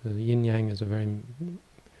 The yin-yang is a very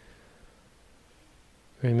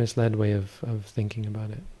misled way of thinking about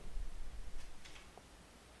it.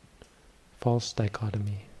 False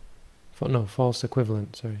dichotomy. False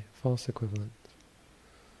equivalent, sorry. False equivalent.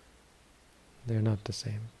 They're not the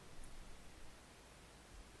same.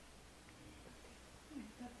 If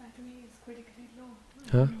the battery is critically low.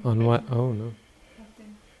 Huh? On what? Oh, no. Plugged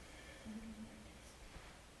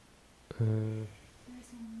in. There's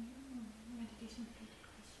some meditation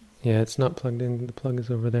questions. Yeah, it's not plugged in. The plug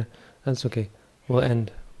is over there. That's okay. We'll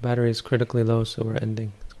end. Battery is critically low, so we're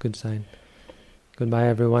ending. It's a good sign. Goodbye,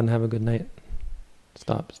 everyone. Have a good night.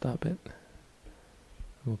 Stop it.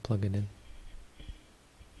 We'll plug it in.